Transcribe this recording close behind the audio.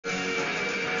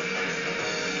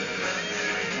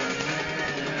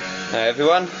Hey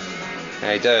everyone,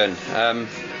 how you doing?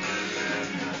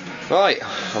 Right,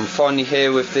 I'm finally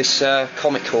here with this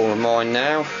comic haul of mine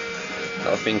now that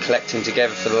I've been collecting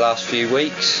together for the last few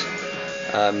weeks.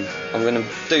 I'm going to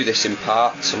do this in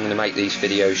parts. I'm going to make these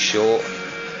videos short,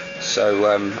 so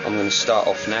I'm going to start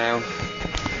off now.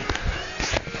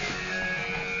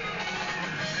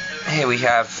 Here we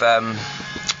have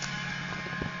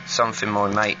something my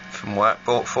mate from work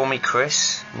bought for me,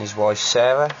 Chris, and his wife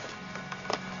Sarah,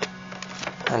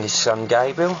 and his son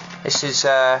Gabriel. This is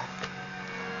a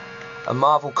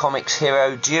Marvel Comics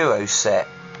Hero Duo set,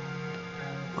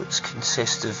 which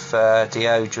consists of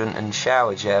deodorant and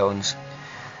shower gel, and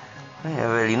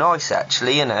they're really nice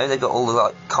actually. You know, they've got all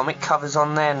the comic covers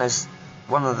on there, and there's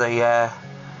one of the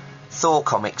Thor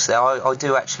comics there. I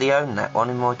do actually own that one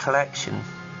in my collection.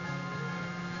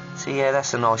 So yeah,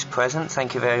 that's a nice present,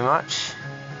 thank you very much.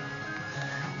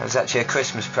 It was actually a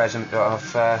Christmas present, but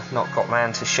I've not got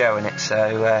round to showing it,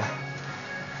 so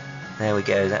there we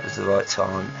go, that was the right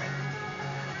time.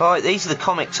 Right, these are the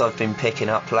comics I've been picking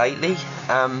up lately.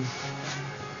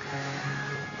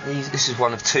 This is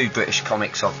one of two British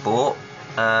comics I've bought.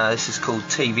 This is called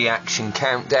TV Action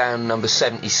Countdown number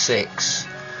 76.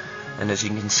 And as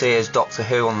you can see, there's Doctor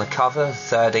Who on the cover,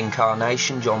 third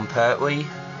incarnation, John Pertwee.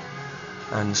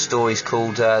 And the story's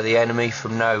called The Enemy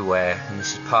from Nowhere, and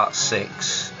this is part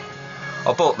 6.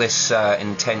 I bought this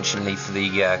intentionally for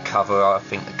the cover. I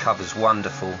think the cover's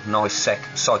wonderful, nice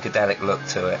psychedelic look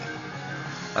to it.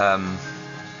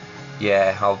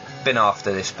 Yeah, I've been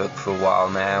after this book for a while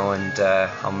now, and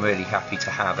I'm really happy to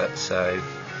have it, so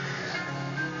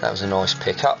that was a nice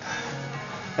pickup.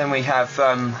 Then we have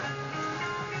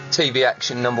TV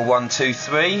Action number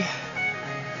 123.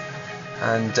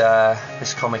 And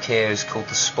this comic here is called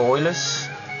The Spoilers,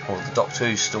 or the Doctor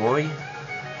Who story.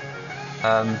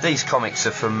 These comics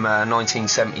are from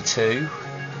 1972,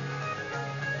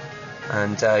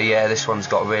 and yeah, this one's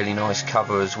got a really nice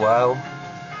cover as well.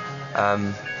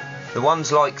 The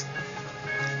ones like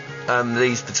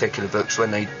these particular books,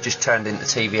 when they just turned into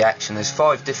TV Action, there's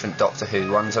 5 different Doctor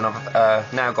Who ones, and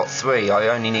I've now got 3. I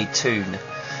only need 2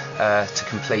 to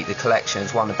complete the collection.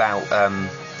 There's one about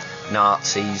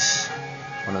Nazis,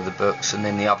 one of the books, and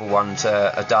then the other one's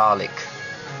a Dalek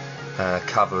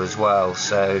cover as well,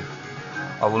 so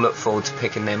I will look forward to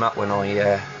picking them up when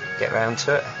I get round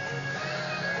to it.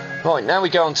 Right, now we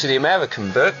go on to the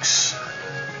American books.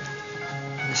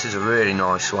 This is a really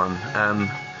nice one,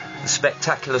 The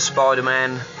Spectacular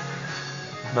Spider-Man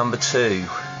number 2,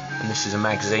 and this is a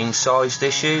magazine sized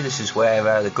issue. This is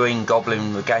where the Green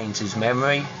Goblin regains his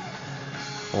memory,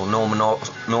 or Norman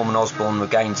Osborn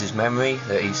regains his memory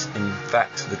that he's in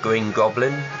fact the Green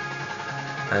Goblin.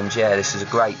 And yeah, this is a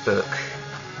great book.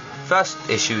 First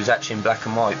issue is actually in black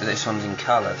and white, but this one's in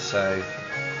colour, so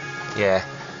yeah,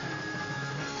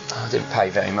 I didn't pay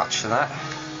very much for that.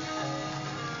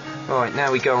 Right,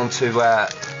 now we go on to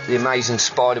The Amazing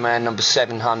Spider-Man number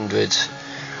 700.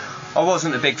 I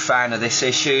wasn't a big fan of this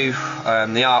issue.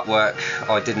 The artwork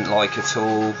I didn't like at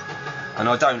all, and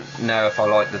I don't know if I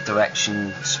like the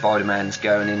direction Spider-Man's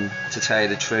going in, to tell you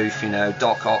the truth. You know,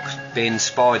 Doc Ock being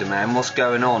Spider-Man, what's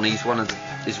going on? He's one of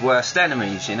his worst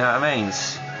enemies, you know what I mean?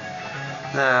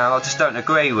 No, I just don't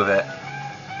agree with it.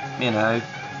 You know,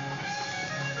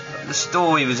 the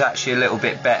story was actually a little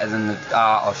bit better than the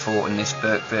art I thought in this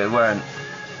book, but it weren't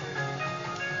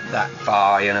that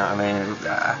far, you know what I mean?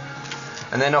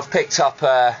 And then I've picked up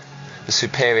the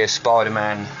Superior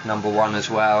Spider-Man number 1 as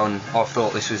well, and I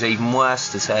thought this was even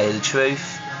worse, to tell you the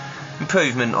truth.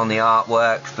 Improvement on the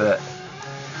artwork, but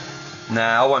no,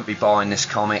 I won't be buying this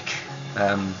comic.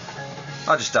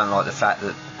 I just don't like the fact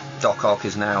that Doc Ock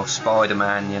is now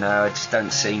Spider-Man, you know. It just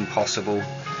don't seem possible,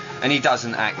 and he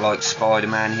doesn't act like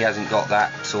Spider-Man. He hasn't got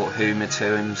that sort of humour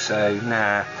to him, so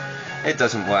nah, it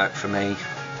doesn't work for me.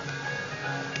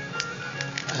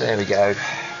 There we go.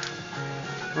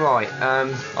 Right,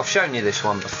 I've shown you this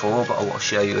one before, but I want to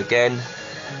show you again.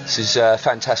 This is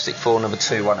Fantastic Four number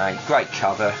 218. Great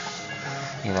cover.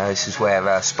 You know, this is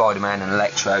where Spider-Man and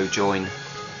Electro join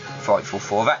Frightful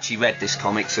Four. I've actually read this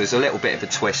comic, so there's a little bit of a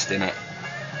twist in it.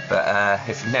 But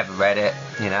if you've never read it,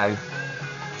 you know,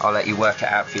 I'll let you work it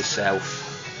out for yourself.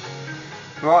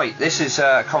 Right, this is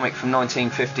a comic from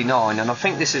 1959, and I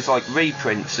think this is like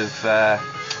reprints of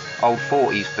old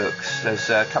 40s books. There's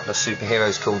a couple of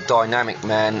superheroes called Dynamic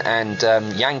Man and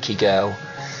Yankee Girl.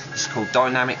 It's called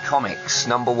Dynamic Comics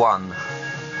number 1.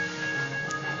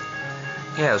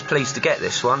 Yeah, I was pleased to get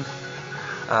this one.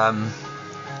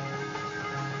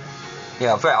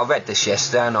 Yeah, I read this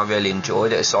yesterday and I really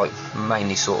enjoyed it. It's like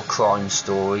mainly sort of crime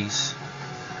stories,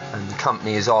 and the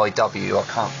company is IW. I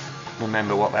can't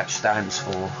remember what that stands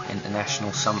for.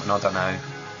 International something, I don't know.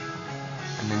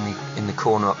 And then in the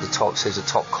corner up the top says a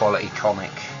top quality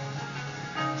comic.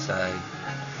 So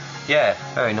yeah,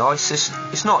 very nice.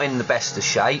 It's not in the best of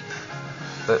shape,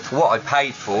 but for what I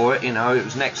paid for it, you know, it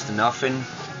was next to nothing.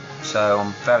 So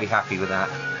I'm very happy with that.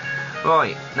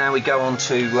 Right, now we go on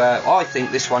to, I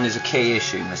think this one is a key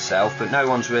issue myself, but no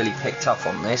one's really picked up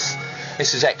on this.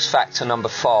 This is X Factor number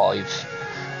 5,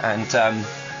 and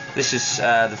this is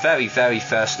the very, very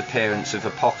first appearance of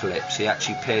Apocalypse. He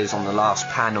actually appears on the last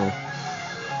panel,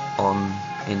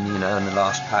 in the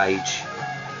last page.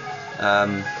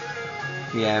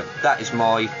 Yeah, that is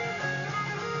my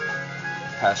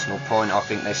personal point. I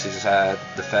think this is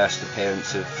the first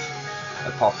appearance of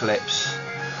Apocalypse,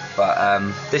 but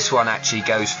this one actually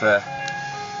goes for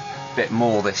a bit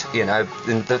more. I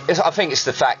think it's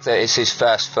the fact that it's his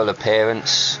first full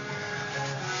appearance.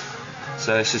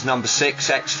 So this is number 6,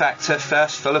 X Factor,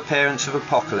 first full appearance of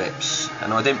Apocalypse,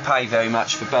 and I didn't pay very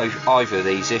much for either of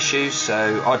these issues,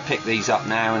 so I'd pick these up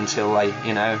now until they,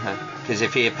 because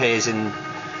if he appears in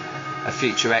a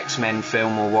future X-Men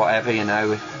film or whatever,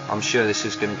 I'm sure this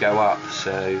is going to go up.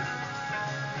 So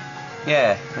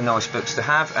yeah, nice books to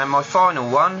have. And my final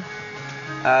one,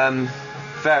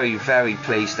 very, very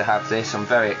pleased to have this. I'm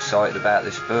very excited about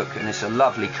this book, and it's a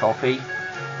lovely copy.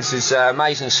 This is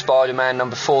Amazing Spider-Man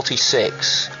number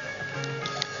 46,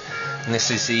 and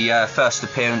this is the first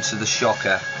appearance of the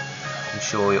Shocker. I'm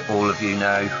sure all of you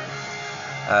know.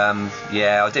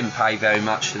 Yeah, I didn't pay very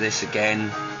much for this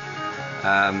again.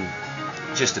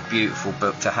 Just a beautiful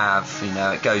book to have.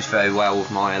 It goes very well with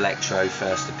my Electro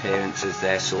first appearances.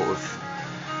 They're sort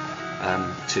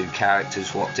of two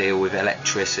characters what deal with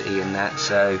electricity and that.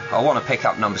 So I want to pick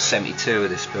up number 72 of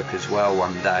this book as well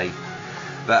one day.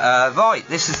 But right,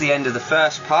 this is the end of the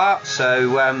first part.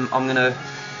 So I'm going to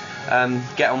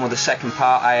get on with the second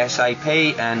part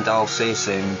ASAP, and I'll see you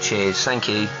soon. Cheers. Thank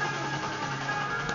you.